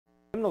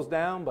hymnals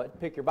down, but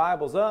pick your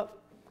Bibles up.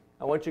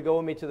 I want you to go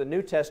with me to the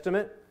New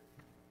Testament,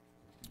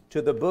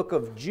 to the book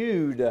of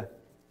Jude. The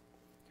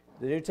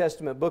New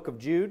Testament book of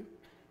Jude.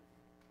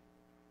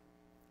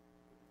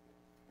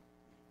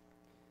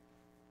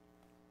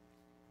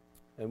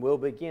 And we'll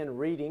begin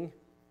reading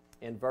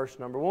in verse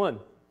number 1.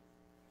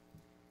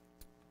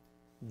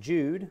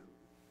 Jude,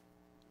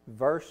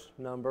 verse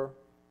number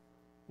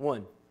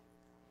 1.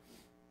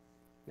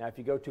 Now, if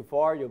you go too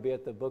far, you'll be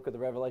at the book of the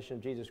Revelation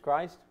of Jesus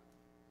Christ.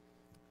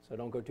 So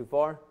don't go too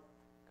far,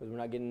 because we're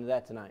not getting into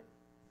that tonight.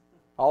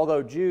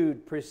 Although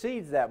Jude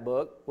precedes that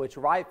book, which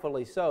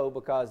rightfully so,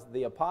 because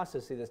the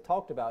apostasy that's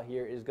talked about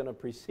here is going to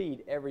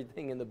precede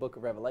everything in the book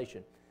of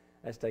Revelation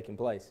that's taking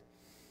place.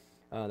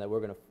 That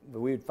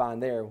we would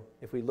find there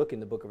if we look in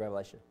the book of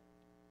Revelation.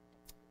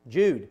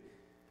 Jude,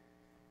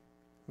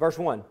 verse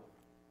 1.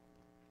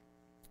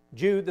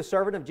 Jude, the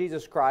servant of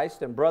Jesus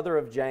Christ and brother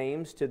of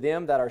James, to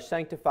them that are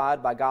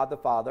sanctified by God the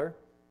Father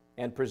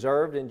and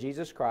preserved in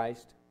Jesus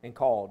Christ and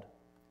called,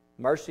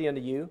 mercy unto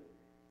you,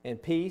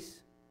 and peace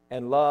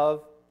and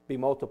love be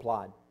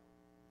multiplied.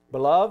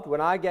 Beloved,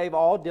 when I gave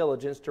all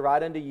diligence to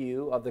write unto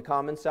you of the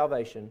common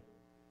salvation,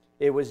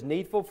 it was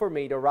needful for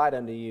me to write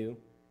unto you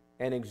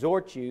and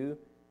exhort you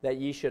that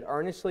ye should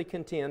earnestly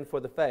contend for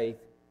the faith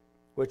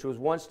which was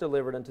once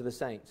delivered unto the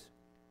saints.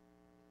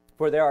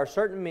 For there are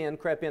certain men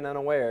crept in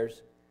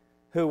unawares,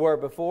 who were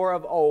before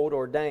of old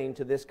ordained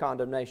to this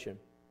condemnation,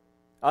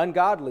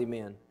 ungodly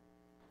men,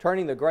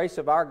 turning the grace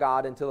of our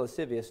God into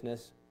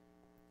lasciviousness,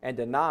 and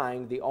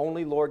denying the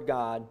only Lord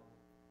God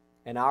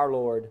and our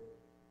Lord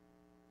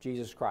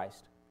Jesus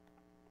Christ.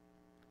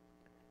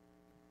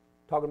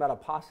 Talking about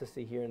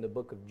apostasy here in the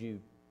book of Jude.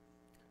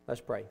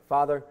 Let's pray.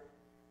 Father,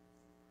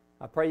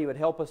 I pray you would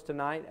help us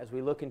tonight as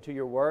we look into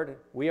your word.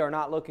 We are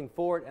not looking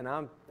for it, and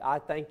I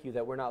thank you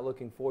that we're not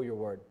looking for your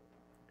word.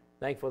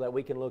 Thankful that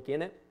we can look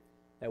in it,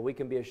 that we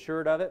can be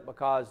assured of it,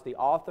 because the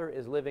author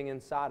is living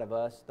inside of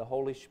us, the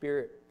Holy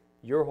Spirit,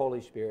 your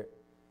Holy Spirit.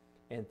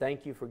 And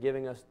thank you for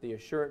giving us the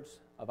assurance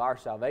of our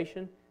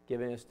salvation,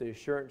 giving us the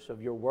assurance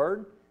of your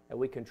word, that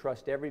we can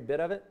trust every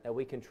bit of it, that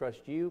we can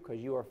trust you because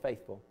you are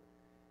faithful.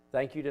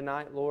 Thank you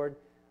tonight, Lord,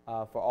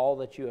 for all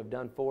that you have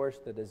done for us,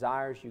 the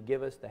desires you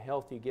give us, the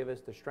health you give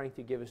us, the strength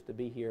you give us to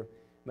be here.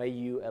 May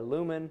you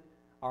illumine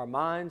our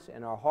minds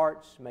and our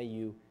hearts. May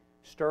you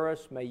stir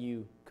us. May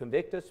you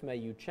convict us. May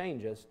you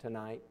change us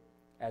tonight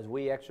as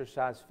we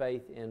exercise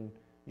faith in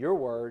your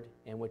word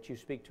and what you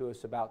speak to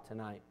us about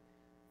tonight.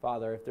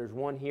 Father, if there's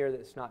one here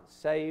that's not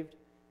saved,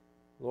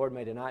 Lord,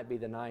 may tonight be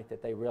the night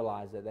that they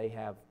realize that they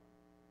have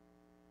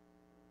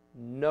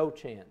no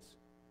chance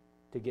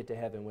to get to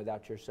heaven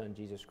without your Son,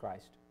 Jesus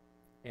Christ,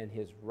 and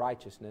His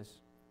righteousness,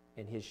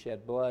 and His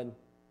shed blood,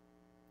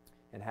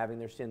 and having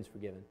their sins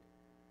forgiven.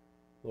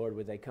 Lord,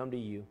 would they come to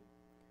you?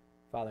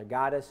 Father,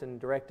 guide us and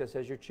direct us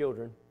as your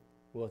children.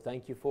 We'll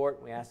thank you for it.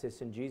 We ask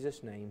this in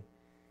Jesus' name.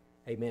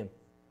 Amen.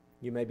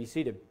 You may be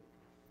seated.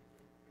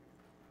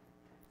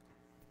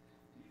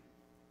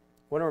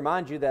 I want to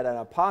remind you that an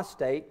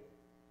apostate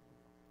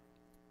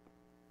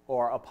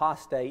or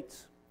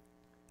apostates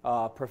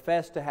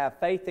profess to have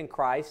faith in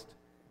Christ,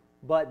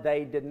 but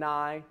they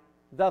deny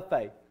the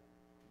faith.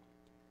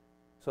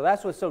 So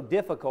that's what's so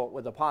difficult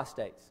with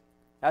apostates.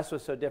 That's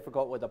what's so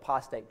difficult with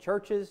apostate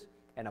churches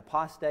and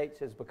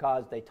apostates, is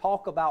because they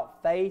talk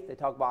about faith, they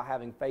talk about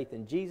having faith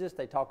in Jesus,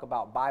 they talk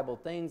about Bible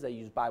things, they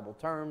use Bible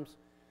terms,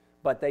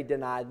 but they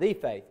deny the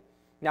faith.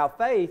 Now,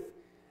 faith,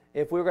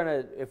 if we're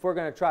going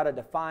to try to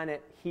define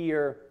it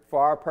here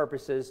for our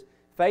purposes,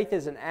 faith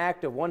is an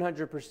act of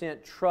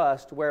 100%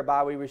 trust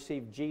whereby we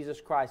receive Jesus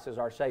Christ as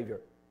our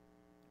Savior.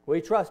 We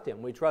trust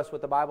Him. We trust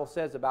what the Bible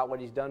says about what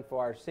He's done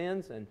for our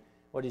sins and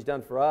what He's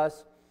done for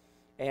us.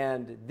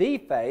 And the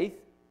faith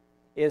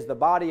is the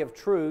body of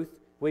truth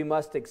we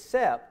must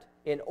accept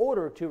in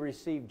order to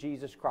receive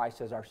Jesus Christ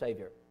as our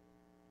Savior.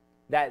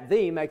 That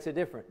 "the" makes a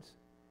difference.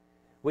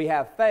 We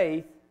have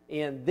faith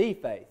in the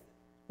faith.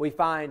 We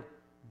find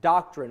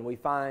doctrine. We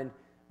find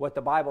what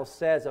the Bible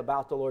says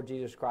about the Lord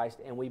Jesus Christ,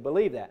 and we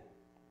believe that.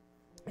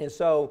 And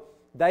so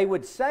they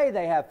would say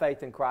they have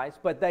faith in Christ,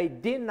 but they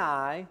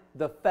deny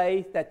the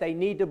faith that they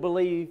need to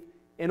believe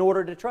in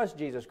order to trust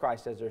Jesus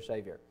Christ as their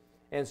Savior.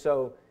 And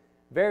so,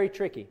 very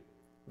tricky,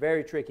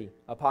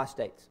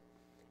 apostates.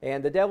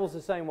 And the devil's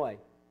the same way.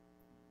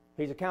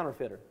 He's a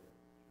counterfeiter.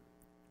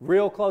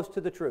 Real close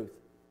to the truth.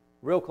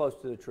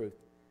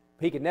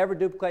 He can never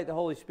duplicate the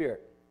Holy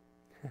Spirit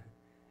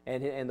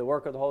and the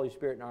work of the Holy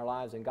Spirit in our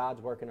lives and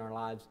God's work in our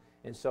lives.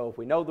 And so if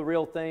we know the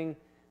real thing,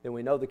 then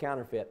we know the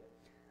counterfeit.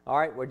 All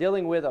right, we're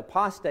dealing with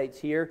apostates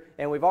here,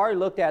 and we've already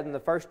looked at in the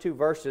first two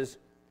verses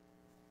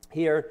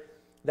here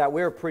that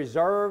we're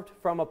preserved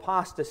from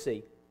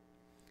apostasy.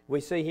 We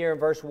see here in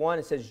verse 1,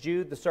 it says,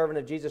 Jude, the servant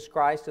of Jesus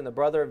Christ and the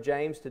brother of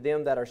James, to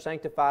them that are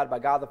sanctified by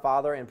God the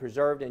Father and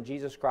preserved in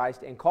Jesus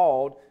Christ and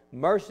called,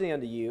 mercy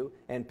unto you,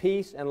 and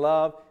peace and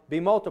love be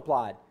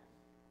multiplied.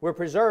 We're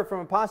preserved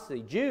from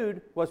apostasy.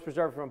 Jude was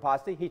preserved from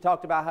apostasy. He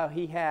talked about how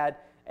he had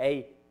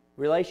a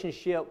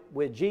relationship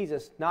with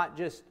Jesus, not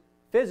just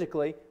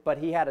physically, but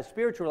he had a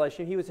spiritual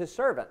relationship. He was his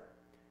servant.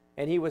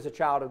 and he was a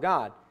child of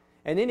God.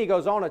 And then he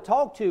goes on to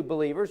talk to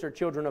believers or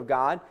children of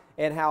God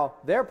and how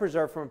they're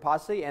preserved from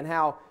apostasy, and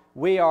how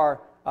we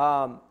are,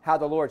 how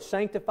the Lord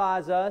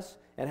sanctifies us,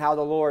 and how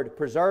the Lord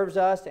preserves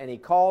us, and He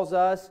calls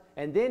us,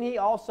 and then He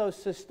also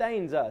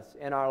sustains us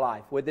in our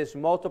life with this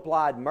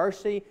multiplied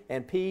mercy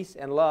and peace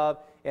and love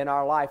in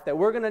our life that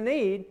we're going to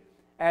need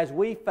as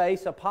we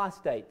face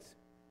apostates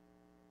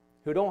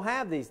who don't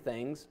have these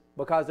things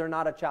because they're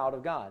not a child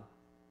of God.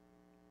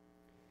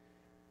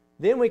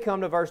 Then we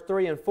come to verse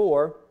 3 and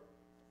 4,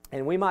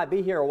 and we might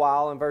be here a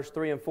while in verse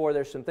 3 and 4.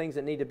 There's some things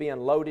that need to be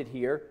unloaded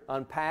here,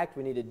 unpacked.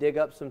 We need to dig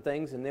up some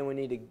things, and then we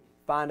need to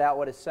find out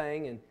what it's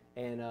saying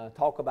and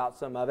talk about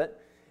some of it.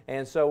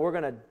 And so we're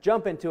going to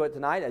jump into it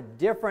tonight, a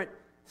different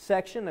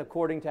section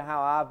according to how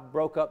I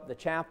broke up the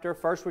chapter.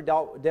 First we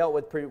dealt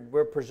with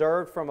we're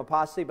preserved from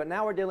apostasy, but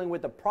now we're dealing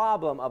with the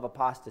problem of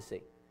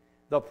apostasy.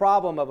 The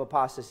problem of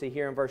apostasy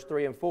here in verse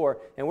 3 and 4.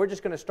 And we're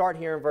just going to start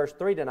here in verse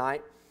 3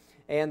 tonight.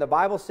 And the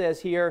Bible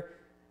says here,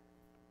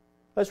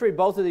 let's read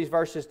both of these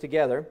verses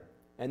together,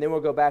 and then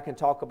we'll go back and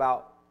talk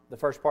about the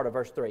first part of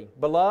verse 3.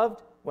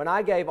 Beloved, when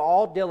I gave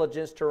all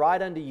diligence to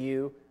write unto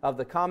you of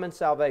the common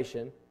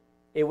salvation,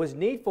 it was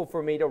needful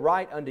for me to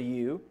write unto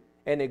you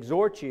and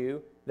exhort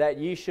you that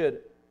ye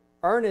should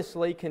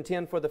earnestly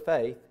contend for the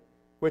faith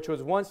which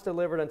was once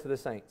delivered unto the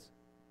saints.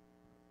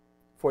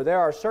 For there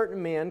are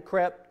certain men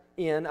crept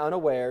in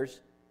unawares,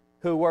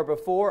 who were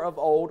before of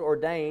old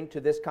ordained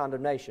to this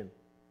condemnation,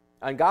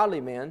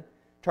 ungodly men,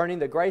 turning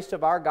the grace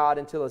of our God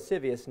into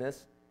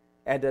lasciviousness,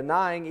 and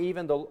denying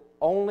the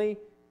only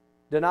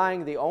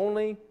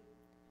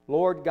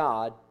Lord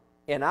God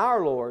and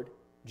our Lord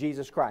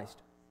Jesus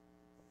Christ.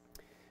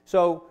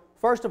 So,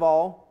 first of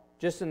all,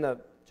 just in the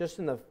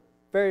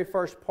very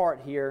first part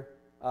here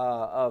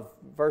of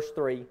verse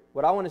 3,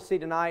 what I want to see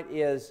tonight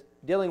is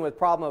dealing with the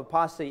problem of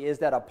apostasy is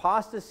that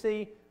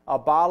apostasy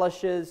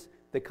abolishes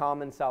the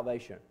common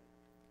salvation.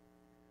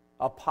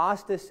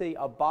 Apostasy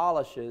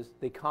abolishes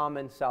the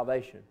common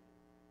salvation.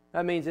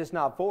 That means it's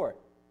not for it.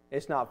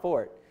 It's not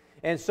for it.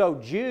 And so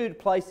Jude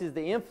places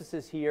the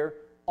emphasis here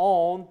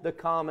on the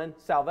common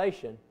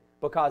salvation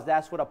because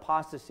that's what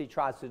apostasy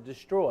tries to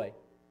destroy,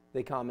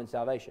 the common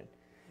salvation.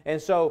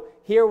 And so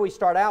here we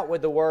start out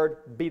with the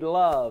word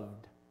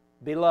beloved.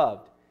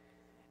 Beloved.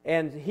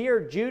 And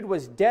here Jude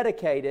was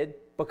dedicated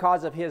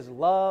because of his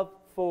love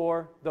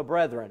for the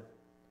brethren.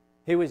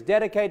 He was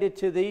dedicated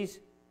to these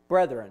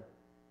brethren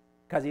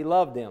because he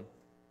loved them.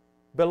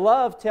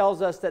 Beloved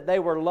tells us that they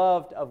were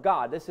loved of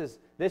God. This is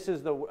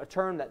a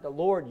term that the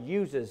Lord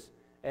uses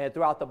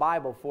throughout the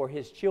Bible for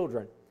His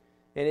children.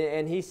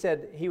 And He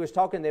said, He was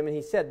talking to them and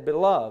He said,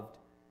 Beloved,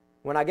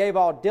 when I gave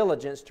all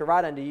diligence to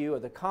write unto you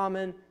of the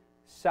common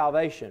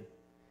salvation.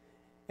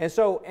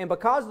 And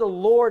because the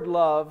Lord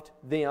loved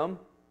them,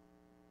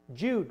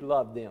 Jude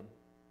loved them.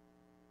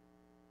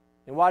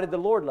 And why did the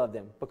Lord love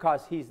them?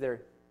 Because He's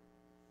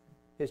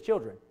His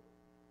children.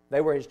 They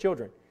were His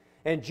children.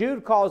 And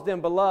Jude calls them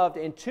beloved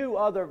in two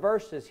other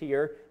verses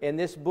here in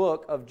this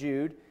book of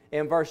Jude.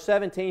 In verse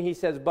 17 he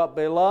says, But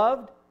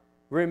beloved,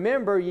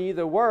 remember ye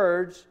the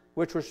words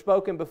which were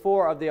spoken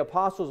before of the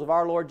apostles of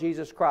our Lord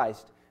Jesus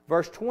Christ.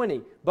 Verse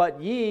 20,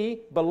 But ye,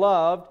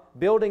 beloved,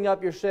 building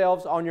up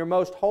yourselves on your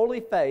most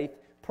holy faith,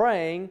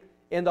 praying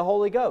in the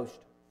Holy Ghost.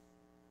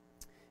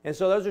 And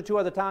so those are two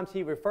other times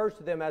he refers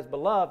to them as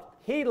beloved.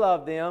 He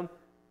loved them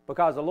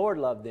because the Lord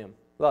loved him.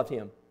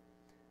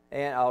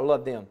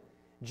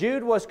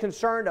 Jude was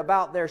concerned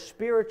about their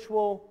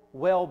spiritual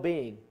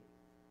well-being.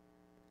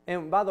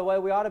 And by the way,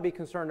 we ought to be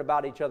concerned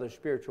about each other's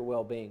spiritual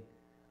well-being,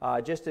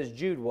 just as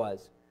Jude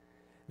was.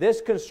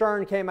 This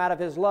concern came out of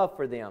his love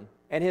for them.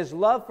 And his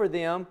love for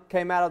them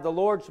came out of the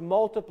Lord's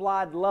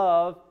multiplied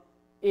love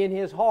in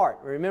his heart.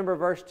 Remember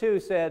verse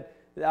 2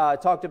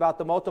 talked about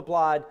the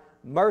multiplied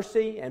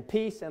mercy and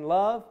peace and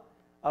love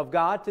of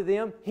God to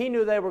them. He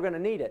knew they were going to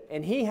need it.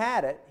 And he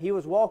had it. He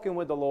was walking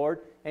with the Lord,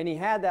 and he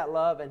had that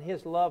love, and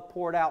his love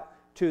poured out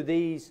to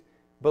these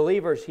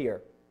believers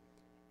here.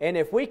 And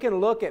if we can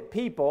look at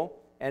people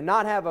and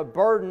not have a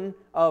burdened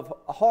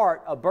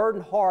heart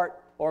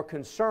or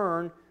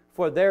concern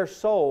for their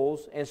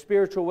souls and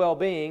spiritual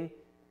well-being,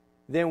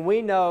 then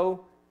we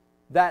know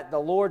that the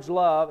Lord's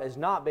love is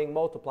not being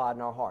multiplied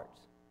in our hearts.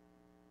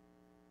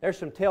 There's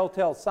some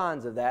telltale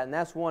signs of that, and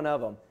that's one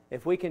of them.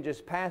 If we can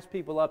just pass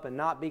people up and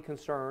not be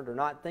concerned or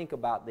not think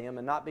about them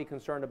and not be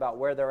concerned about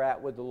where they're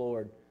at with the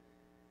Lord,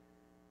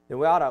 then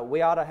we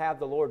ought to have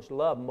the Lord's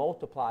love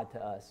multiplied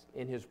to us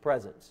in His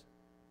presence,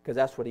 because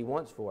that's what He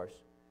wants for us.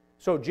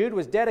 So Jude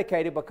was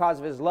dedicated because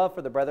of his love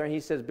for the brethren. He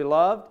says,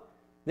 Beloved.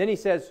 Then he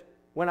says,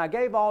 when I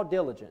gave all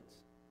diligence.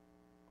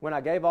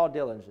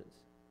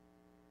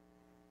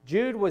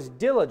 Jude was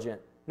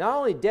diligent, not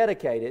only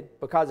dedicated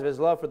because of his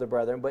love for the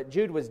brethren, but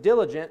Jude was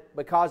diligent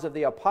because of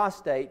the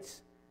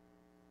apostates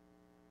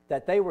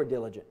that they were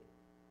diligent.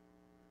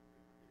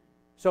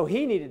 So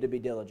he needed to be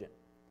diligent.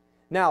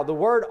 Now, the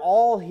word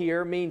all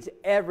here means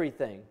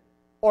everything,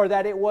 or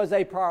that it was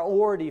a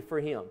priority for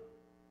him.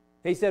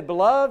 He said,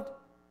 Beloved,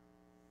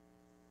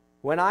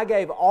 when I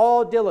gave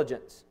all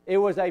diligence, it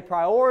was a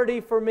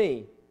priority for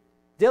me.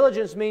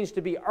 Diligence means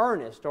to be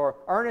earnest, or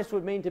earnest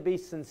would mean to be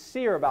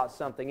sincere about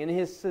something. And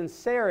his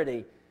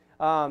sincerity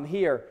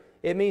here,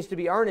 it means to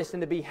be earnest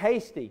and to be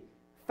hasty,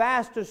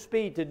 fast of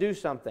speed to do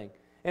something.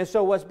 And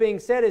so what's being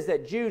said is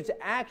that Jude's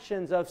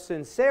actions of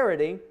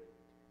sincerity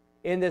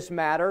in this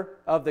matter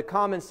of the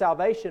common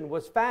salvation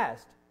was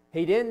fast.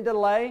 He didn't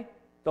delay.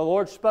 The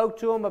Lord spoke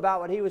to him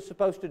about what he was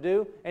supposed to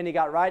do, and he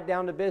got right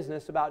down to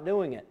business about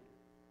doing it.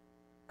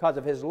 Because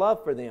of his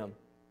love for them,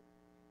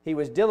 he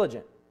was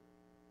diligent.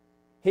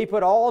 He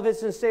put all of his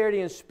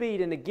sincerity and speed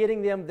into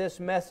getting them this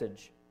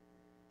message.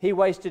 He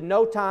wasted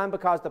no time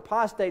because the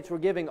apostates were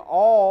giving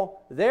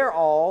their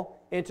all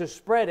into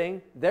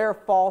spreading their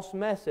false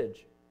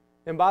message.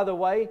 And by the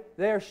way,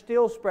 they're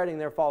still spreading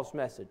their false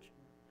message.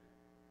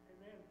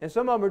 Amen. And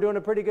some of them are doing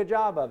a pretty good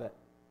job of it.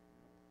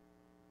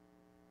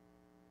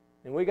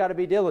 And we got to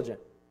be diligent.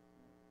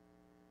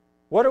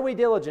 What are we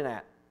diligent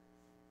at?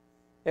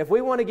 If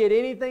we want to get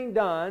anything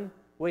done,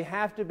 we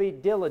have to be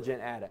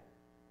diligent at it,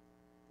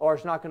 or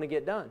it's not going to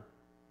get done.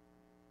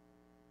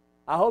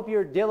 I hope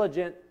you're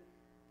diligent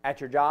at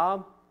your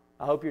job.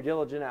 I hope you're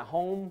diligent at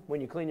home, when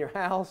you clean your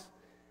house,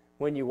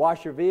 when you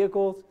wash your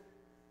vehicles,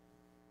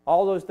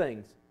 all those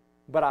things.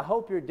 But I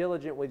hope you're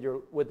diligent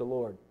with the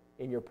Lord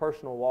in your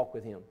personal walk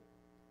with Him.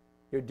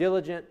 You're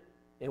diligent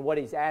in what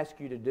He's asked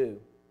you to do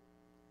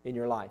in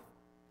your life.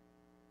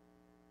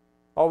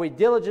 Are we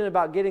diligent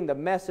about getting the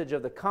message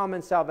of the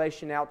common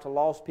salvation out to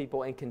lost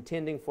people and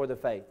contending for the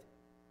faith?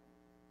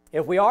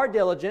 If we are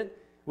diligent,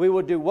 we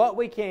will do what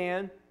we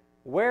can,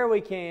 where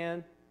we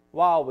can,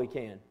 while we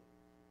can.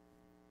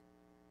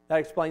 That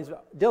explains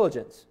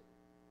diligence.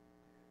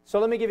 So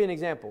let me give you an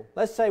example.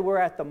 Let's say we're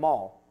at the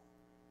mall.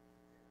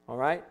 All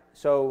right?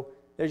 So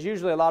there's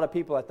usually a lot of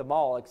people at the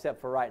mall,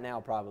 except for right now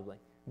probably.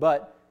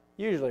 But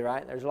usually,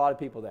 right, there's a lot of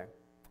people there.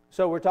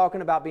 So we're talking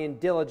about being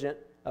diligent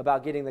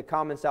about getting the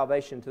common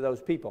salvation to those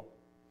people.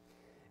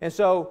 And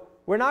so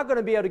we're not going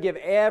to be able to give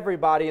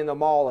everybody in the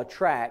mall a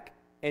tract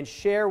and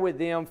share with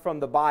them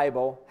from the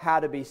Bible how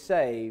to be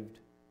saved,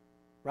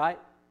 right?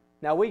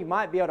 Now, we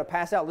might be able to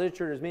pass out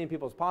literature to as many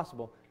people as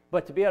possible,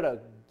 but to be able to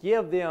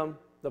give them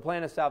the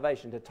plan of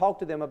salvation, to talk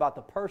to them about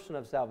the person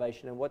of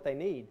salvation and what they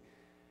need,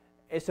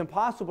 it's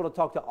impossible to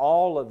talk to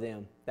all of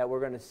them that we're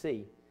going to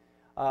see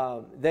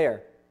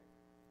there.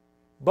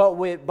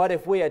 But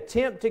if we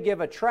attempt to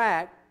give a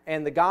tract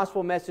and the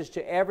gospel message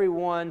to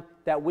everyone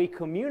that we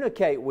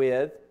communicate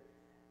with,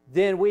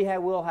 then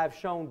will have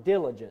shown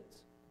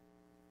diligence.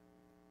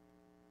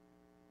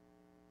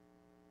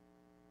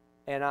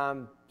 And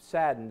I'm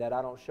saddened that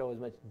I don't show as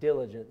much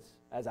diligence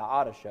as I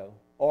ought to show.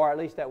 Or at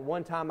least at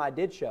one time I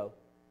did show.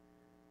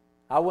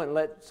 At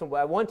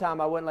one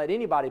time I wouldn't let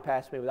anybody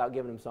pass me without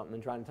giving them something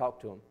and trying to talk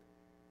to them.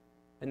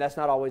 And that's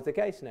not always the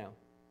case now.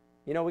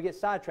 You know, we get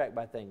sidetracked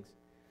by things.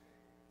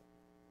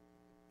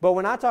 But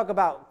when I talk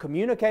about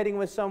communicating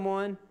with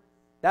someone,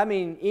 that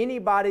means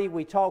anybody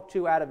we talk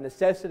to out of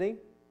necessity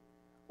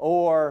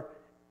or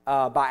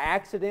by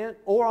accident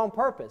or on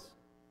purpose.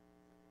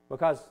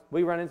 Because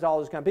we run into all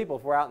those kind of people.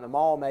 If we're out in the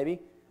mall maybe,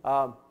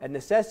 a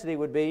necessity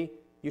would be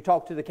you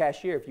talk to the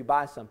cashier if you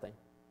buy something.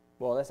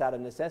 Well, that's out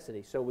of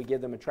necessity. So we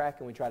give them a tract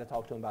and we try to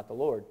talk to them about the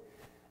Lord.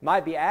 It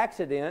might be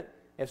accident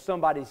if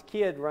somebody's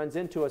kid runs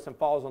into us and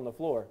falls on the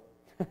floor.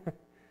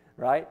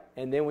 Right?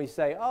 And then we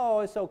say, oh,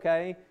 it's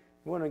okay.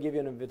 We want to give you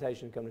an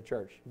invitation to come to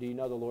church. Do you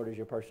know the Lord is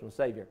your personal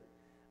Savior?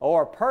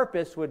 Or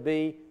purpose would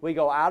be we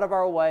go out of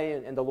our way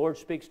and the Lord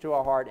speaks to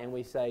our heart and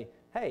we say,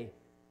 hey,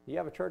 do you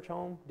have a church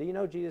home? Do you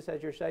know Jesus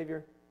as your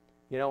Savior?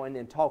 You know, and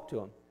then talk to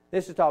them.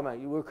 This is talking about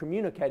we're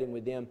communicating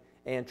with them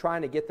and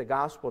trying to get the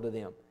gospel to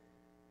them.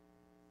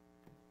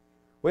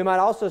 We might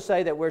also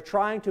say that we're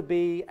trying to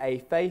be a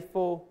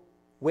faithful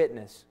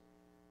witness.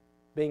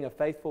 Being a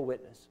faithful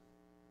witness.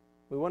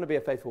 We want to be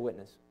a faithful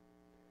witness.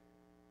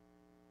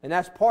 And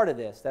that's part of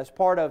this. That's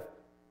part of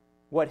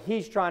what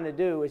he's trying to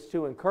do, is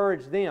to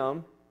encourage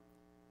them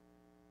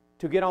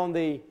to get on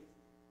the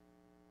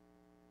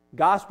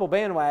gospel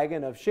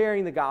bandwagon of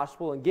sharing the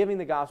gospel and giving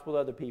the gospel to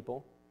other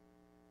people,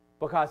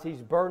 because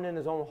he's burdening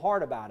his own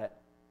heart about it.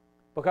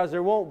 Because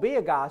there won't be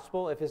a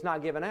gospel if it's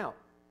not given out.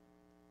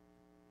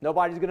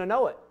 Nobody's going to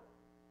know it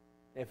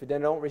if they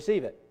don't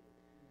receive it.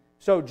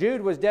 So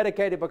Jude was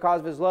dedicated because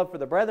of his love for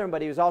the brethren,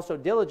 but he was also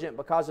diligent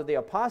because of the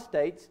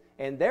apostates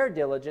and their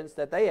diligence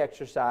that they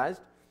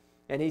exercised.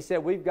 And he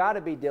said, we've got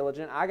to be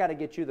diligent. I got to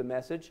get you the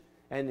message,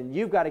 and then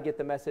you've got to get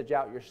the message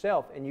out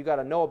yourself, and you've got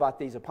to know about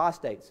these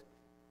apostates.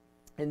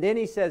 And then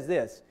he says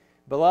this,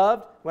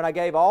 beloved, when I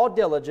gave all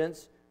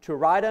diligence to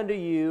write unto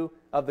you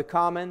of the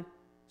common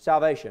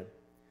salvation.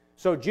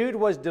 So Jude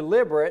was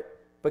deliberate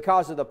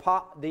because of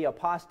the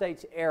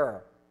apostate's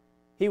error.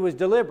 He was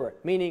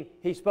deliberate, meaning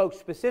he spoke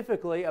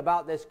specifically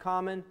about this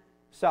common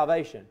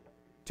salvation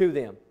to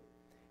them.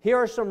 Here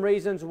are some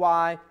reasons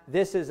why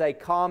this is a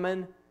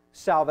common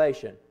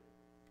salvation.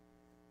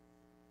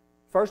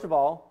 First of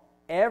all,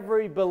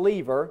 every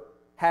believer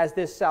has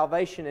this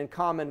salvation in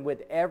common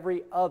with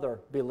every other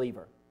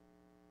believer.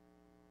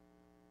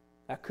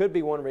 That could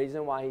be one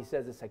reason why he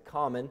says it's a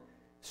common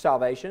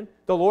salvation.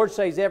 The Lord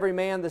saves every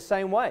man the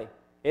same way.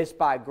 It's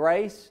by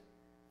grace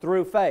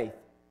through faith.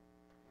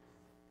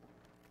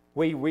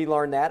 We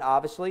learn that,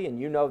 obviously, and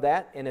you know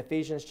that in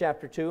Ephesians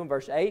chapter 2 and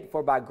verse 8.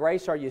 For by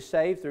grace are you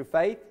saved through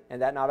faith,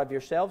 and that not of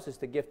yourselves. It's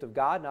the gift of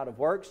God, not of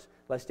works,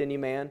 lest any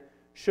man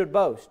should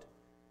boast.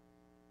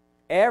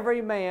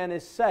 Every man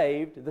is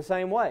saved the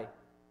same way.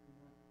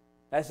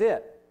 That's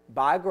it.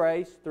 By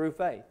grace through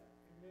faith.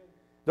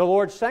 The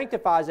Lord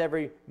sanctifies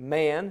every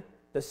man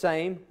the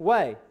same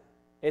way.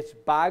 It's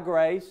by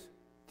grace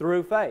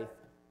through faith.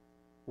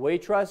 We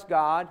trust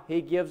God.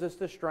 He gives us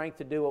the strength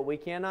to do what we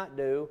cannot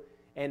do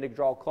and to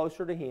draw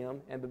closer to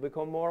Him and to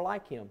become more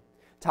like Him.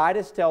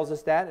 Titus tells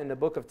us that in the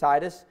book of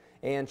Titus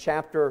in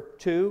chapter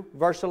 2,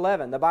 verse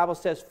 11. The Bible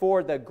says,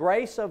 For the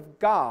grace of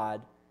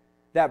God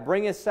that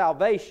bringeth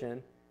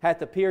salvation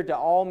hath appeared to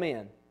all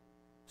men.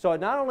 So it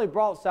not only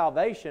brought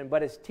salvation,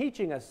 but it's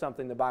teaching us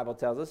something, the Bible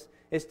tells us.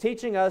 It's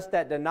teaching us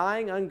that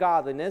denying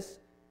ungodliness,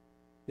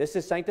 this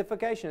is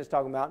sanctification it's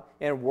talking about,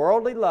 and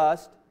worldly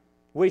lust,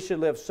 we should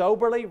live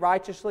soberly,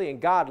 righteously, and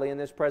godly in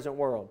this present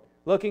world,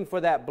 looking for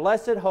that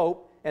blessed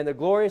hope and the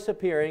glorious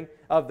appearing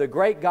of the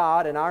great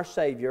God and our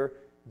Savior,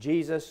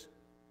 Jesus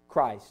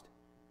Christ,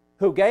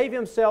 who gave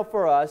Himself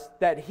for us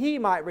that He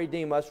might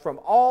redeem us from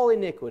all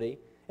iniquity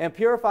and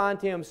purify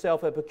unto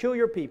Himself a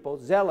peculiar people,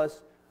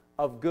 zealous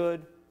of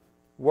good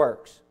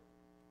works.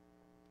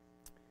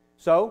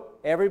 So,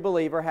 every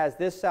believer has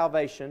this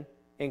salvation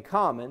in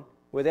common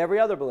with every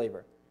other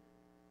believer.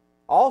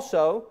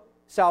 Also,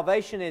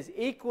 salvation is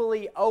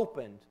equally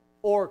opened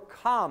or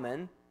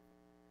common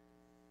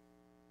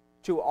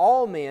to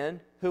all men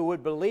who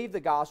would believe the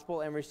gospel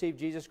and receive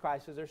Jesus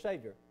Christ as their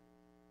Savior.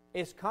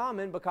 It's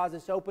common because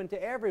it's open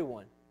to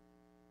everyone.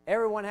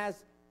 Everyone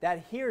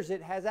that hears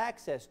it has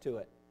access to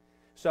it.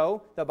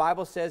 So, the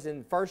Bible says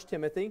in 1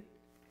 Timothy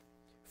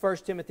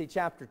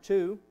chapter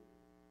 2,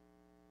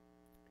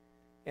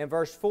 and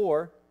verse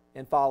 4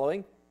 and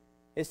following,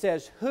 it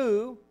says,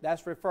 Who,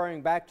 that's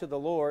referring back to the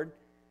Lord,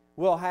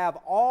 will have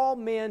all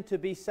men to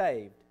be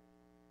saved.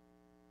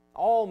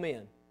 All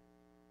men.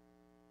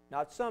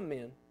 Not some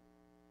men.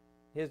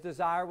 His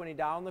desire when He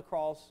died on the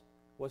cross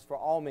was for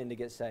all men to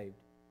get saved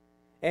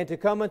and to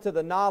come unto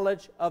the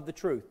knowledge of the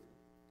truth.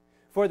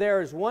 For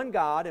there is one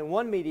God and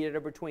one mediator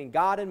between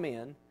God and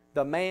men,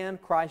 the man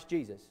Christ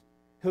Jesus,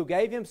 who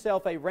gave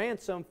Himself a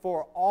ransom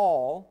for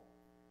all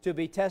to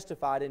be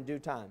testified in due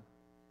time.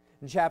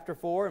 In chapter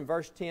 4 and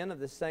verse 10 of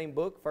the same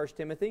book, 1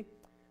 Timothy,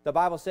 the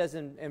Bible says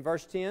in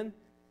verse 10,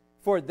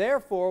 For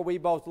therefore we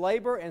both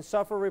labor and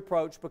suffer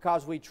reproach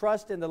because we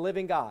trust in the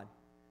living God,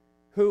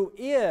 who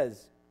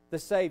is the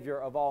Savior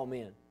of all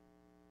men.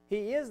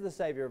 He is the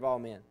Savior of all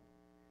men,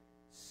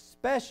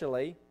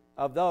 especially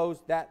of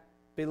those that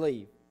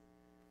believe.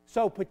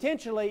 So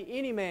potentially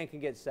any man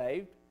can get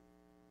saved.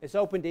 It's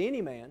open to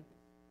any man.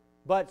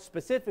 But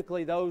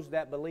specifically those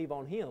that believe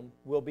on Him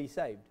will be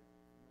saved.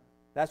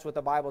 That's what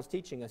the Bible is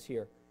teaching us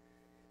here.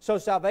 So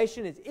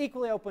salvation is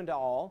equally open to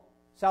all.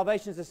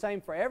 Salvation is the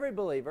same for every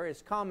believer.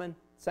 It's common,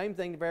 same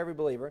thing for every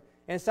believer.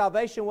 And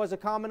salvation was a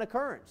common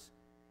occurrence.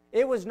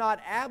 It was not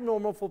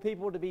abnormal for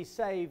people to be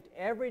saved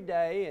every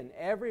day and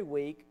every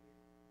week.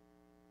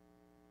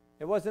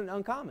 It wasn't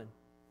uncommon.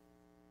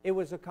 It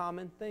was a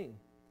common thing.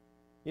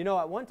 You know,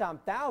 at one time,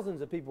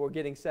 thousands of people were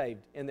getting saved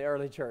in the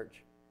early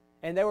church.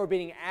 And they were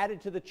being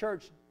added to the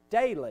church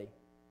daily.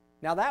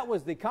 Now, that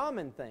was the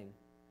common thing.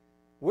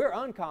 We're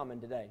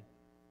uncommon today.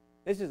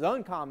 This is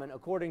uncommon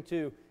according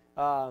to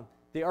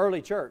the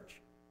early church.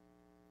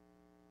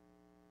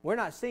 We're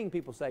not seeing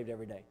people saved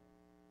every day.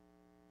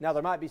 Now,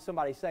 there might be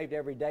somebody saved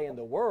every day in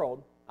the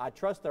world. I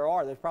trust there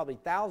are. There's probably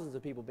thousands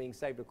of people being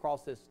saved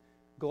across this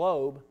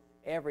globe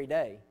every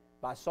day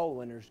by soul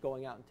winners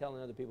going out and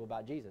telling other people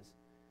about Jesus.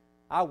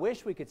 I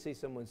wish we could see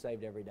someone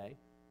saved every day,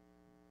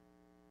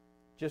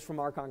 just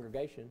from our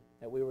congregation,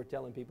 that we were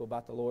telling people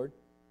about the Lord.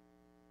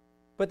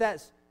 But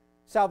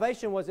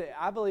salvation was,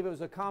 I believe it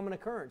was a common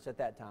occurrence at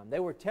that time. They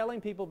were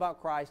telling people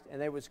about Christ,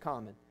 and it was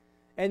common.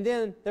 And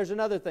then there's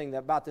another thing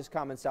about this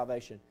common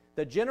salvation.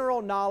 The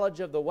general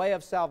knowledge of the way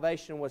of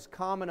salvation was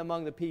common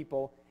among the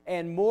people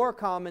and more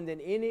common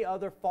than any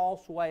other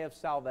false way of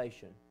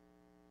salvation.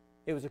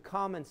 It was a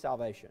common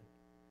salvation.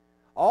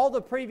 All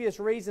the previous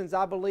reasons,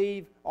 I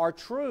believe, are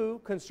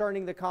true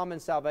concerning the common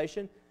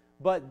salvation,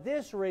 but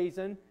this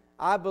reason,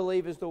 I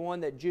believe, is the one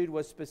that Jude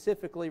was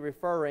specifically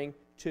referring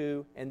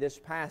to in this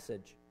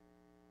passage,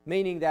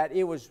 meaning that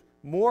it was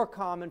more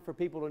common for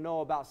people to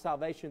know about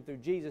salvation through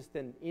Jesus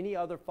than any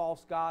other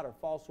false god or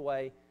false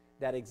way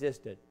that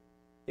existed.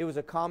 It was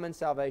a common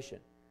salvation.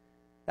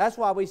 That's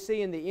why we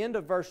see in the end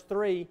of verse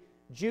 3,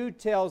 Jude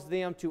tells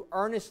them to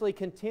earnestly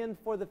contend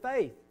for the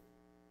faith.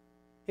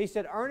 He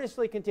said,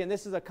 earnestly contend.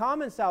 This is a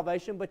common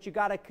salvation, but you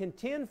got to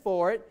contend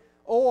for it,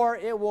 or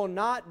it will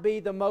not be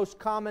the most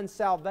common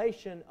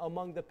salvation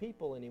among the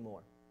people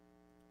anymore.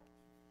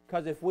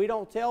 Because if we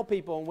don't tell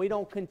people and we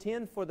don't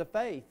contend for the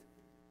faith,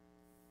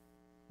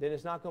 then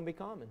it's not going to be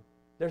common.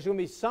 There's going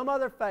to be some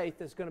other faith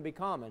that's going to be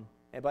common,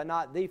 but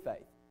not the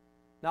faith.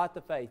 not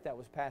the faith that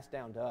was passed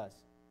down to us.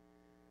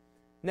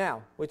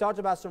 Now, we talked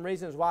about some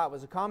reasons why it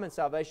was a common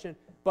salvation,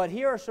 but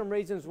here are some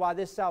reasons why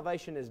this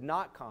salvation is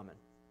not common.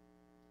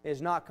 It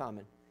is not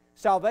common.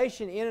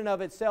 Salvation in and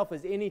of itself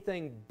is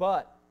anything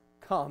but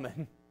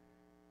common.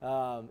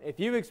 If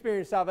you've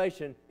experienced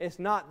salvation, it's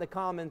not the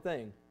common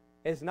thing.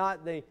 It's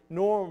not the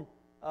norm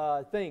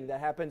thing that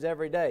happens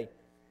every day.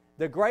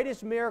 The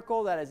greatest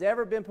miracle that has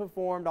ever been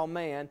performed on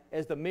man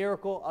is the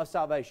miracle of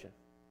salvation.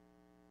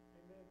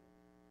 Amen.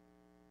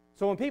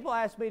 So when people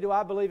ask me, do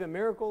I believe in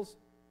miracles?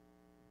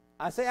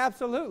 I say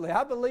absolutely.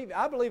 I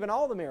believe in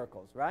all the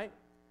miracles, right?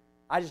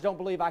 I just don't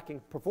believe I can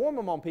perform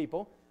them on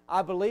people.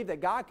 I believe that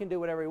God can do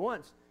whatever He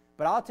wants.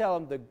 But I'll tell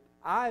them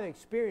I've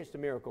experienced a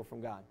miracle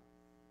from God.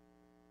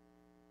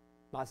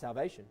 My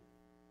salvation.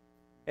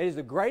 It is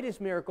the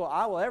greatest miracle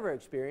I will ever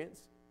experience.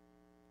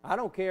 I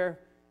don't care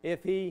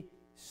if He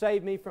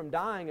saved me from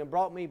dying and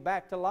brought me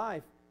back to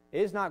life.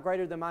 It is not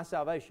greater than my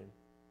salvation.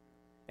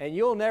 And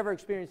you'll never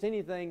experience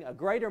anything, a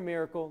greater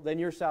miracle than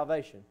your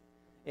salvation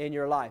in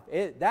your life.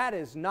 That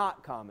is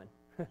not common.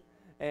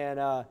 And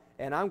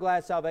I'm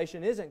glad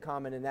salvation isn't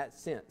common in that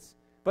sense.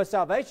 But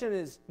salvation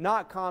is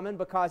not common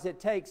because it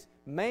takes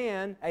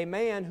a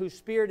man whose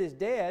spirit is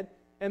dead,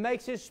 and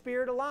makes his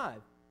spirit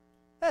alive.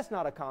 That's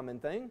not a common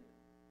thing.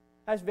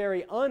 That's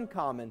very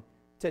uncommon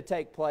to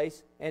take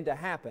place and to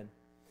happen.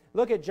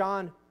 Look at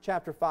John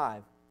chapter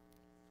 5.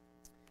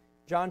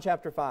 John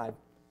chapter 5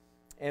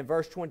 and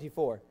verse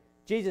 24.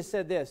 Jesus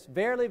said this,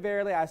 "Verily,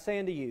 verily, I say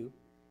unto you,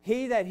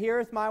 he that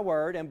heareth my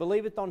word and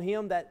believeth on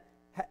him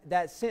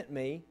that sent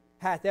me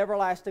hath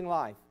everlasting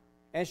life,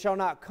 and shall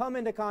not come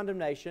into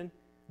condemnation,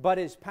 but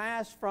is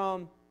passed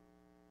from,"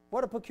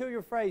 what a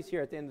peculiar phrase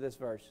here at the end of this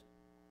verse,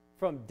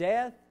 "from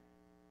death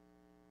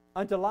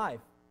unto life."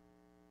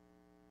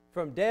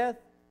 From death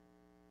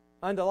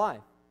unto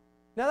life.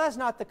 Now that's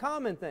not the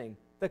common thing.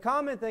 The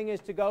common thing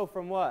is to go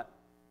from what?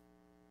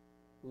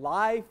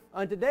 Life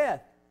unto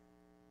death.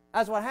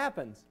 That's what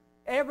happens.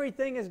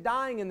 Everything is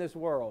dying in this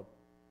world.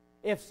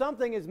 If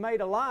something is made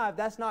alive,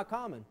 that's not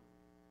common.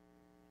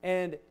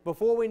 And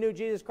before we knew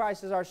Jesus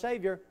Christ as our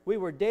Savior, we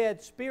were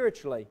dead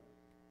spiritually.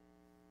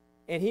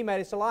 And He made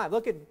us alive.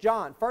 Look at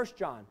John, 1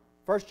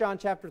 John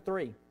chapter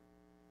 3.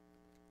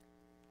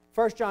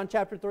 1 John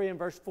chapter 3 and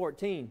verse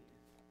 14.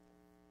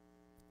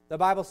 The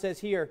Bible says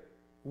here,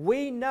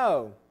 we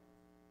know,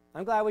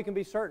 I'm glad we can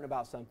be certain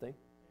about something.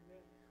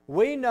 Amen.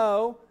 We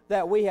know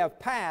that we have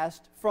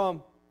passed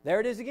from, there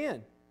it is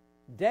again,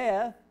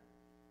 death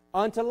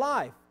unto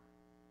life,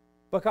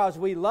 because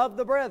we love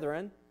the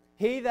brethren.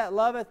 He that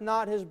loveth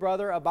not his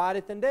brother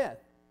abideth in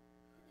death.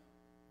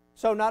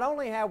 So not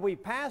only have we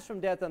passed from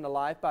death unto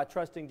life by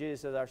trusting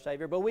Jesus as our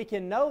Savior, but we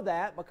can know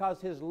that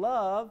because His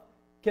love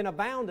can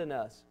abound in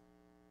us.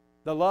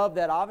 The love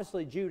that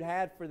obviously Jude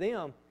had for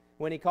them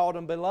when he called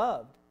them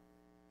beloved.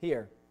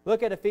 Here,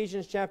 look at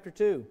Ephesians chapter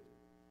 2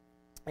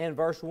 and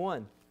verse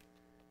 1.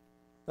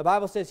 The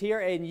Bible says here,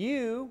 "And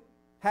you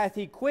hath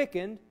He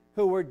quickened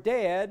who were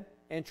dead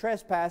in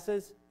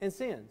trespasses and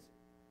sins."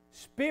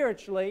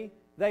 Spiritually,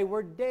 they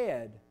were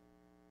dead.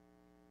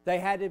 They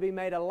had to be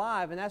made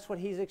alive, and that's what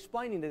He's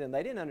explaining to them.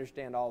 They didn't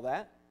understand all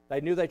that. They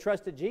knew they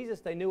trusted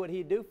Jesus. They knew what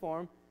He'd do for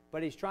them,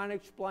 but He's trying to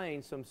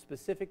explain some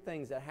specific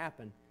things that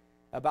happen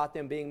about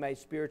them being made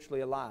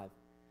spiritually alive.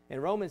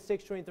 And Romans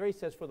 6:23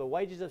 says, "For the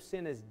wages of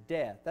sin is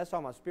death." That's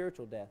talking about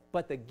spiritual death.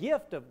 But the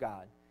gift of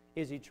God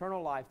is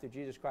eternal life through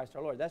Jesus Christ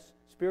our Lord. That's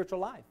spiritual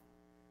life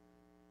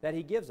that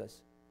He gives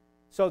us.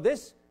 So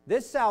this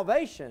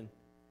salvation,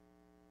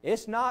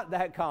 it's not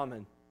that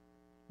common.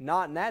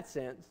 Not in that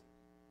sense.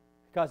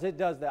 Because it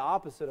does the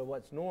opposite of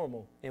what's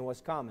normal and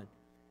what's common.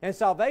 And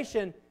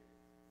salvation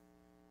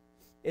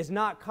is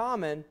not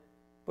common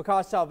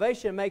because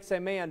salvation makes a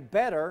man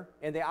better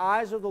in the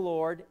eyes of the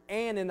Lord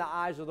and in the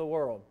eyes of the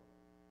world.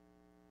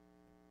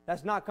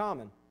 That's not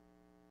common.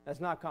 That's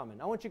not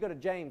common. I want you to go to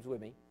James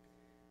with me.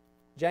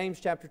 James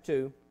chapter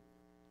 2.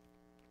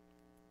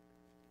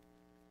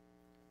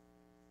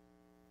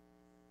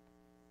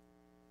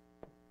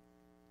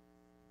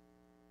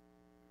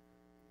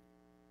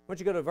 I want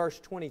you to go to verse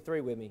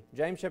 23 with me.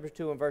 James chapter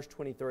 2 and verse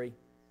 23.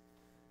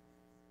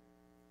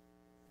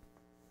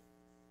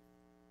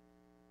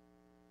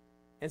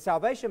 And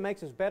salvation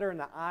makes us better in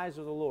the eyes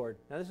of the Lord.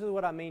 Now this is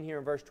what I mean here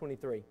in verse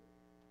 23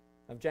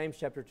 of James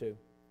chapter 2.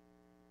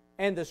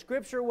 "And the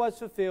scripture was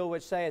fulfilled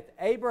which saith,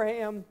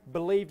 Abraham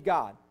believed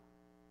God."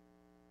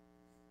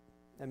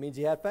 That means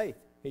he had faith.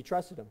 He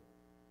trusted Him.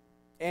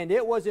 "And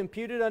it was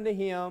imputed unto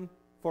him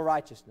for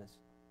righteousness.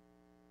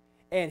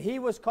 And he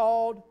was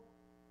called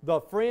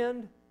the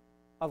friend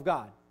of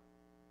God."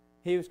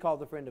 He was called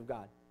the friend of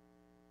God.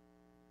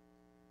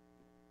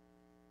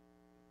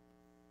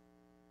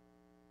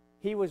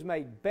 He was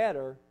made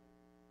better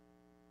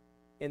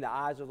in the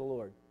eyes of the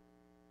Lord.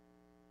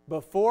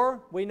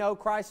 Before we know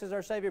Christ as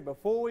our Savior,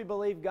 before we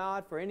believe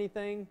God for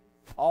anything,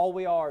 all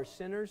we are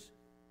sinners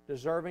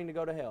deserving to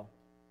go to hell.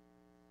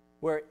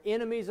 We're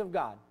enemies of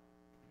God.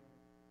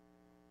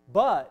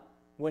 But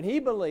when he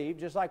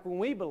believed, just like when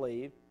we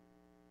believe,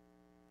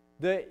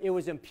 It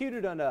was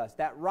imputed unto us.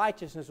 That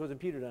righteousness was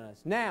imputed unto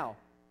us. Now,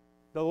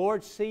 the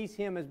Lord sees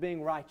him as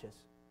being righteous.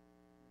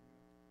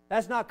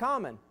 That's not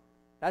common.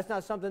 That's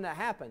not something that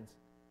happens.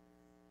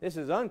 This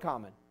is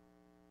uncommon.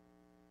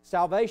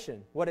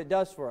 Salvation, what it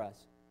does for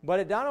us. But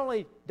it not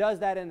only does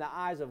that in the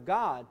eyes of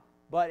God,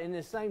 but in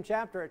this same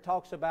chapter it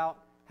talks about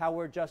how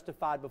we're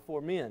justified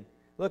before men.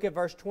 Look at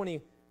verse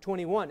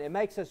 21. It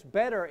makes us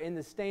better in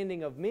the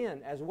standing of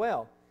men as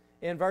well.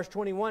 In verse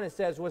 21 it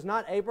says, "Was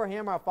not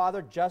Abraham our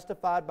father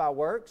justified by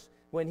works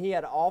when he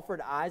had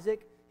offered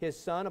Isaac his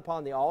son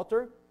upon the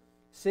altar?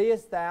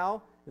 Seest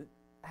thou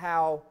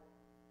how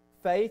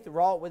faith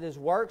wrought with his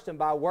works, and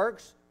by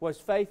works was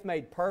faith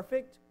made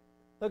perfect?"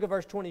 Look at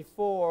verse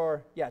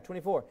 24. Yeah,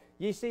 24.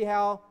 "Ye see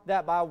how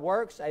that by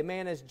works a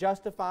man is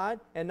justified,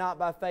 and not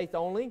by faith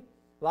only.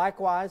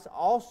 Likewise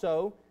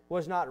also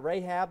was not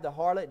Rahab the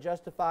harlot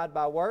justified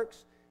by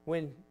works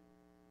when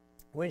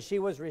she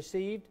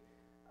received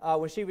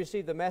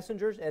the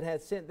messengers and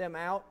had sent them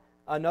out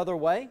another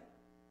way?"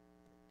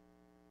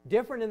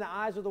 Different in the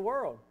eyes of the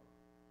world.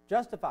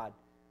 Justified.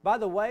 By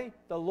the way,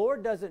 the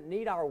Lord doesn't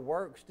need our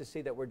works to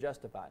see that we're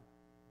justified.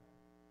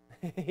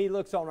 He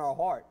looks on our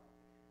heart.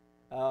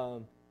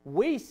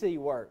 We see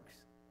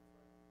works.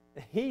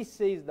 He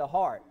sees the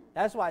heart.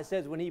 That's why it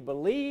says when he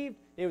believed,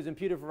 it was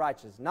imputed for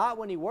righteousness. Not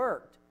when he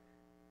worked.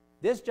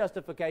 This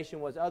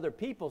justification was other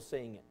people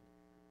seeing it.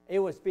 It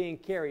was being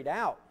carried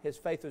out. His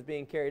faith was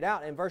being carried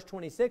out. In verse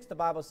 26, the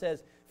Bible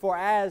says, "For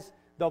as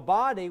the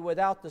body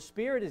without the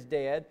spirit is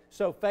dead,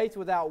 so faith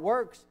without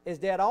works is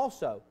dead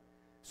also."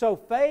 So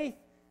faith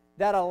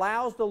that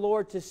allows the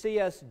Lord to see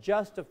us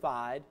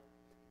justified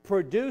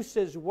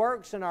produces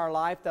works in our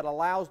life that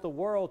allows the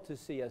world to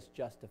see us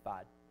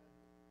justified.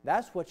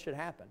 That's what should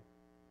happen.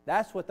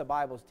 That's what the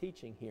Bible's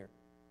teaching here.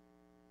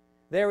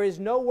 There is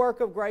no work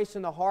of grace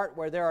in the heart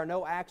where there are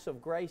no acts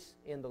of grace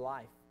in the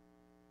life.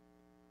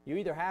 You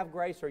either have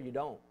grace or you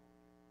don't.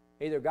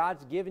 Either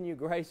God's given you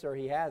grace or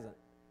He hasn't.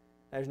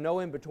 There's no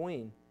in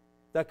between.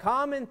 The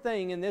common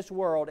thing in this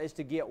world is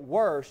to get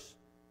worse,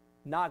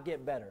 not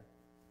get better.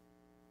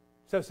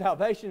 So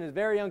salvation is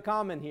very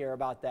uncommon here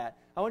about that.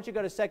 I want you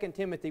to go to 2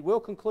 Timothy. We'll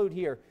conclude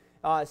here.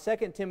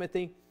 2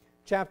 Timothy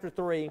chapter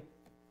 3,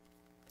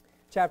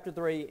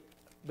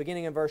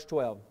 beginning in verse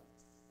 12.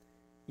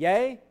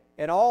 "Yea,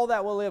 and all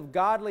that will live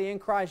godly in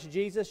Christ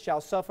Jesus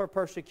shall suffer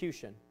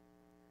persecution.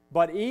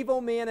 But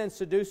evil men and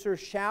seducers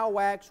shall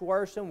wax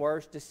worse and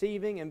worse,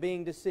 deceiving and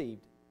being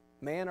deceived."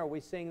 Man, are we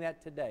seeing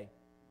that today?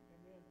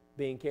 Amen.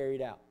 Being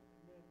carried out.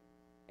 Amen.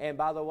 And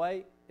by the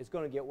way, it's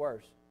going to get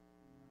worse.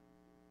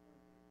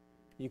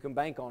 You can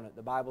bank on it.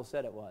 The Bible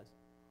said it was.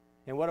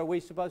 And what are we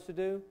supposed to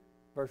do?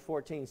 Verse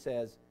 14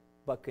 says,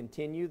 "But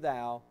continue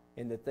thou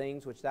in the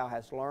things which thou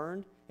hast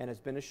learned and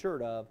hast been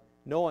assured of,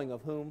 knowing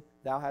of whom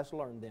thou hast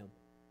learned them."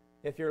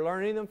 If you're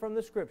learning them from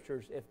the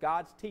Scriptures, if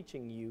God's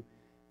teaching you,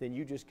 then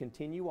you just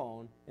continue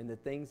on in the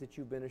things that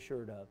you've been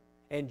assured of.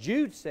 And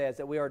Jude says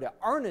that we are to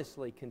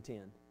earnestly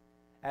contend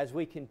as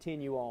we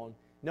continue on,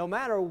 no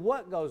matter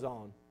what goes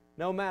on,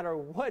 no matter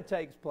what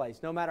takes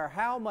place, no matter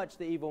how much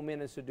the evil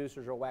men and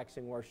seducers are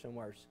waxing worse and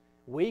worse.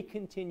 We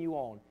continue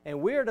on.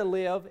 And we're to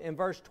live, in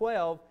verse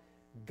 12,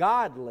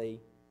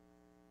 godly.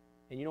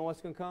 And you know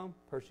what's going to come?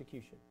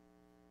 Persecution.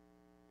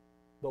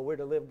 But we're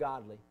to live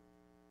godly.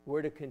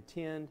 We're to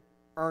contend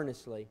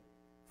earnestly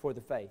for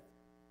the faith.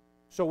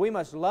 So we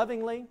must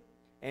lovingly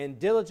and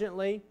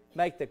diligently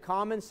make the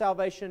common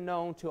salvation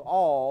known to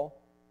all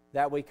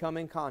that we come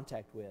in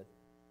contact with.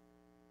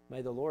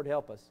 May the Lord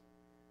help us.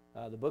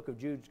 The book of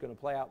Jude is going to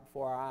play out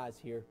before our eyes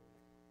here.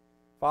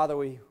 Father,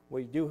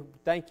 we do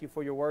thank you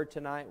for your word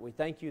tonight. We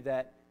thank you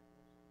that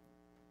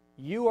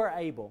you are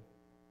able.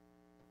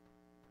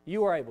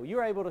 You are able.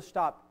 You're able to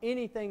stop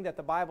anything that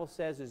the Bible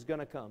says is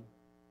going to come.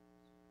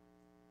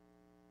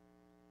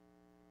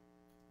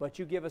 But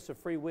you give us a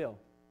free will.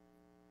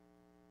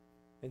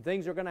 And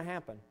things are going to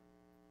happen.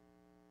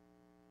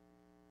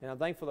 And I'm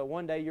thankful that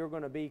one day you're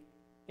going to be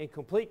in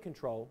complete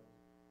control.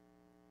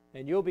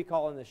 And you'll be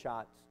calling the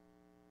shots.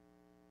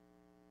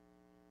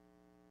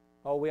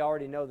 Oh, we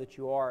already know that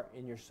you are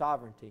in your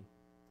sovereignty.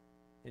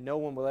 And no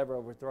one will ever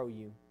overthrow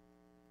you.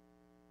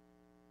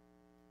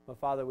 But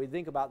Father, we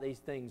think about these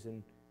things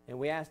and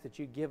we ask that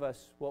you give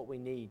us what we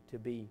need to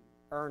be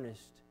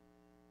earnest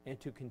and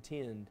to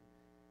contend.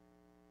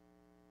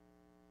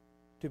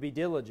 To be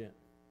diligent.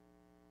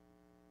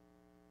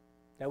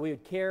 That we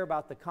would care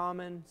about the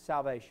common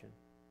salvation.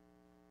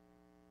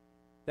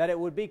 That it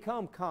would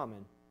become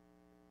common.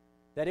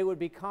 That it would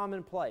be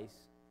commonplace.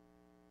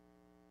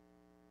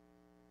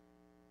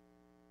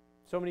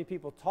 So many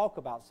people talk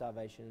about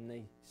salvation and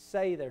they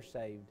say they're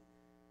saved,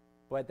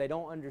 but they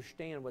don't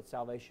understand what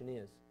salvation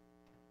is.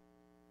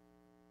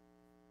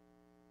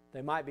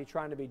 They might be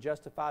trying to be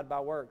justified by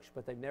works,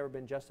 but they've never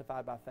been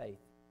justified by faith.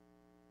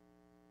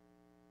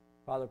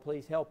 Father,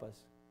 please help us.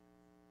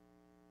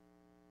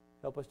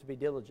 Help us to be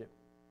diligent.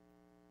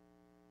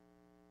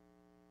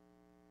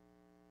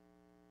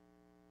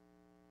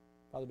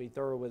 Father, be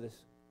thorough with us,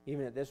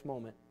 even at this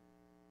moment,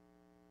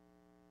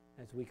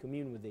 as we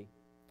commune with Thee.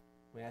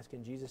 We ask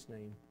in Jesus'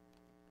 name.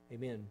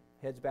 Amen.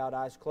 Heads bowed,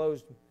 eyes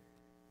closed.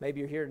 Maybe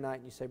you're here tonight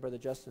and you say, Brother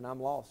Justin,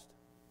 I'm lost.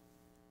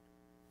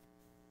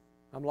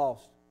 I'm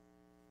lost.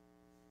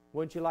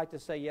 Wouldn't you like to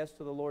say yes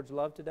to the Lord's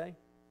love today?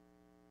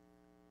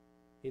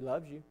 He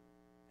loves you.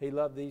 He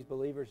loved these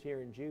believers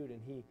here in Jude,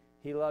 and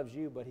He loves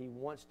you, but He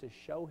wants to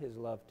show His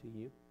love to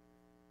you.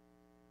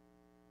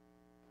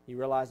 You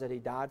realize that He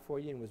died for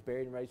you and was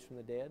buried and raised from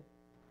the dead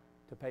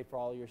to pay for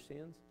all your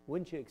sins?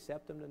 Wouldn't you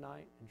accept Him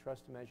tonight and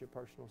trust Him as your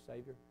personal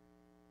Savior?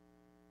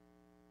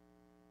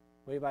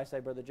 Will anybody say,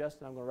 Brother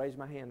Justin, I'm going to raise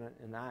my hand,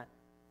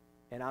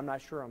 and I'm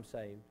not sure I'm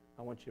saved.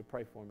 I want you to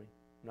pray for me.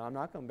 No, I'm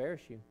not going to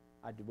embarrass you.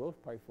 I will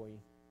pray for you.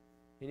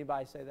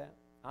 Anybody say that?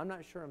 I'm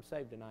not sure I'm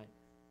saved tonight,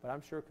 but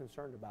I'm sure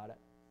concerned about it.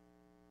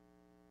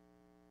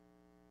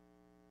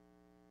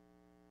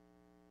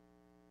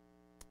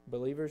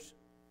 Believers,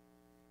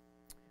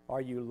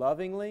 are you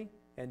lovingly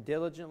and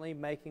diligently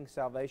making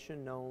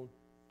salvation known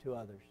to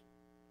others?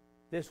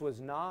 This was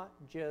not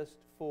just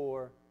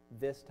for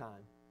this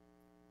time.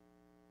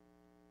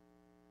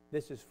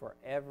 This is for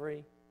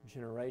every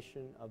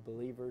generation of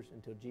believers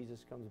until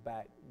Jesus comes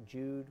back.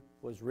 Jude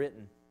was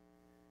written.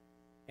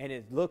 And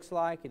it looks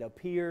like, it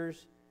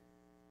appears,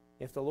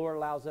 if the Lord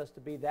allows us to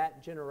be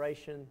that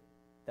generation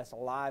that's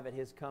alive at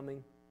His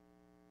coming,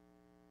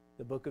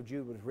 the book of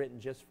Jude was written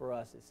just for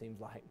us, it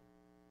seems like.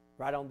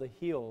 Right on the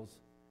heels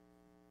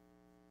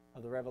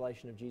of the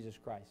revelation of Jesus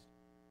Christ.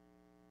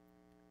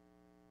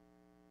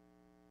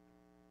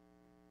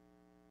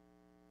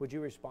 Would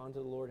you respond to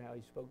the Lord how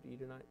He spoke to you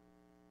tonight?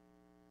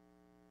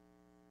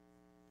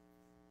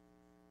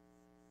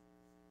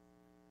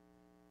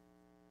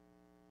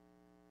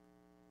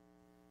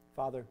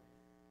 Father,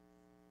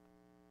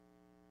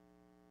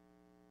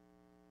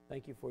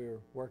 thank You for Your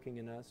working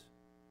in us.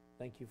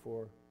 Thank You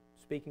for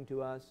speaking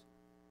to us.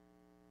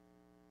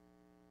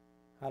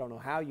 I don't know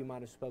how You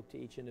might have spoke to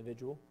each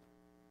individual,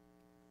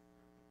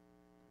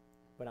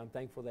 but I'm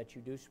thankful that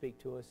You do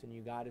speak to us and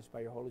You guide us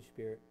by Your Holy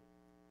Spirit.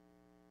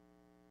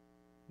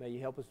 May You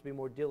help us to be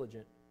more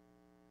diligent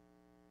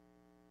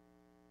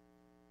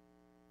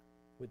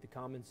with the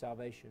common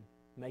salvation,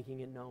 making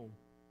it known.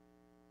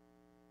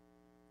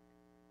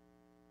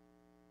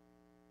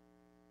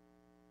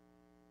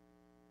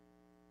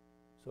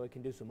 So it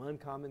can do some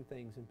uncommon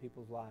things in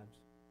people's lives.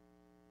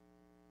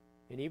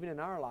 And even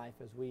in our life,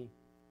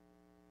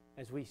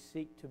 as we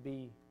seek to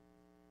be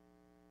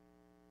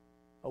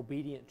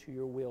obedient to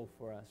Your will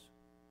for us.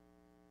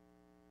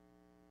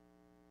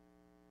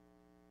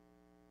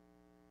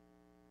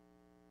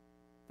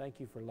 Thank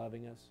You for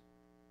loving us.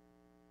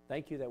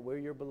 Thank You that we're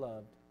Your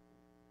beloved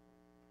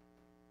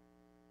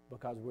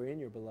because we're in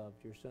Your beloved,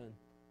 Your Son.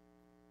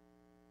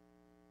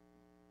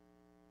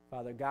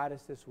 Father, guide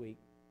us this week.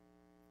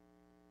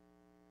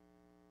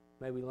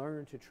 May we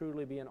learn to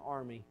truly be an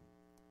army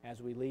as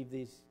we leave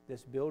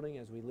this building,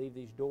 as we leave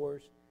these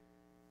doors,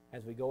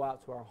 as we go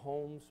out to our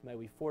homes. May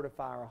we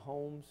fortify our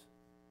homes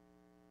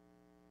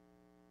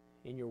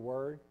in Your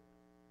Word,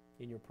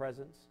 in Your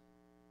presence,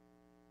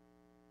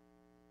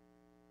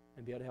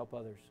 and be able to help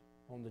others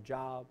on the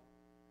job,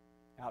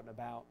 out and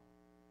about.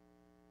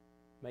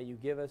 May You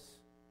give us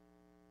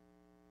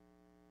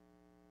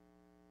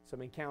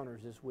some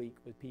encounters this week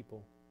with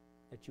people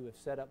that You have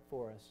set up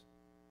for us,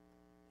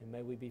 and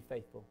may we be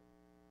faithful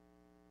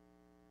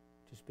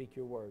to speak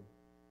Your word.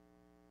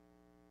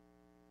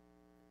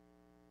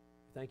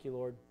 Thank You,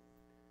 Lord.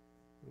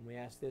 And we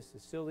ask this to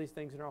seal these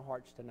things in our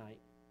hearts tonight.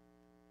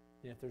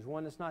 And if there's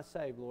one that's not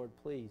saved, Lord,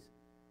 please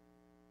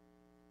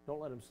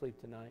don't let them sleep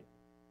tonight.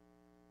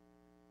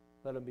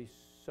 Let them be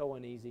so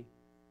uneasy.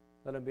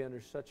 Let them be under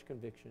such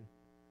conviction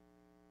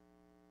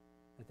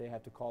that they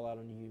have to call out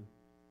on You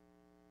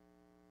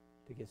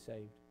to get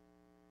saved.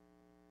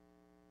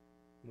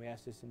 And we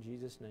ask this in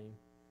Jesus' name.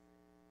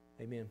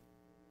 Amen.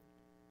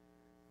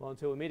 Well,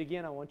 until we meet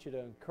again, I want you to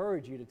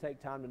encourage you to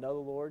take time to know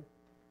the Lord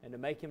and to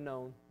make Him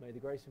known. May the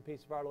grace and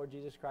peace of our Lord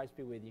Jesus Christ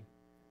be with you.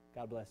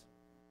 God bless.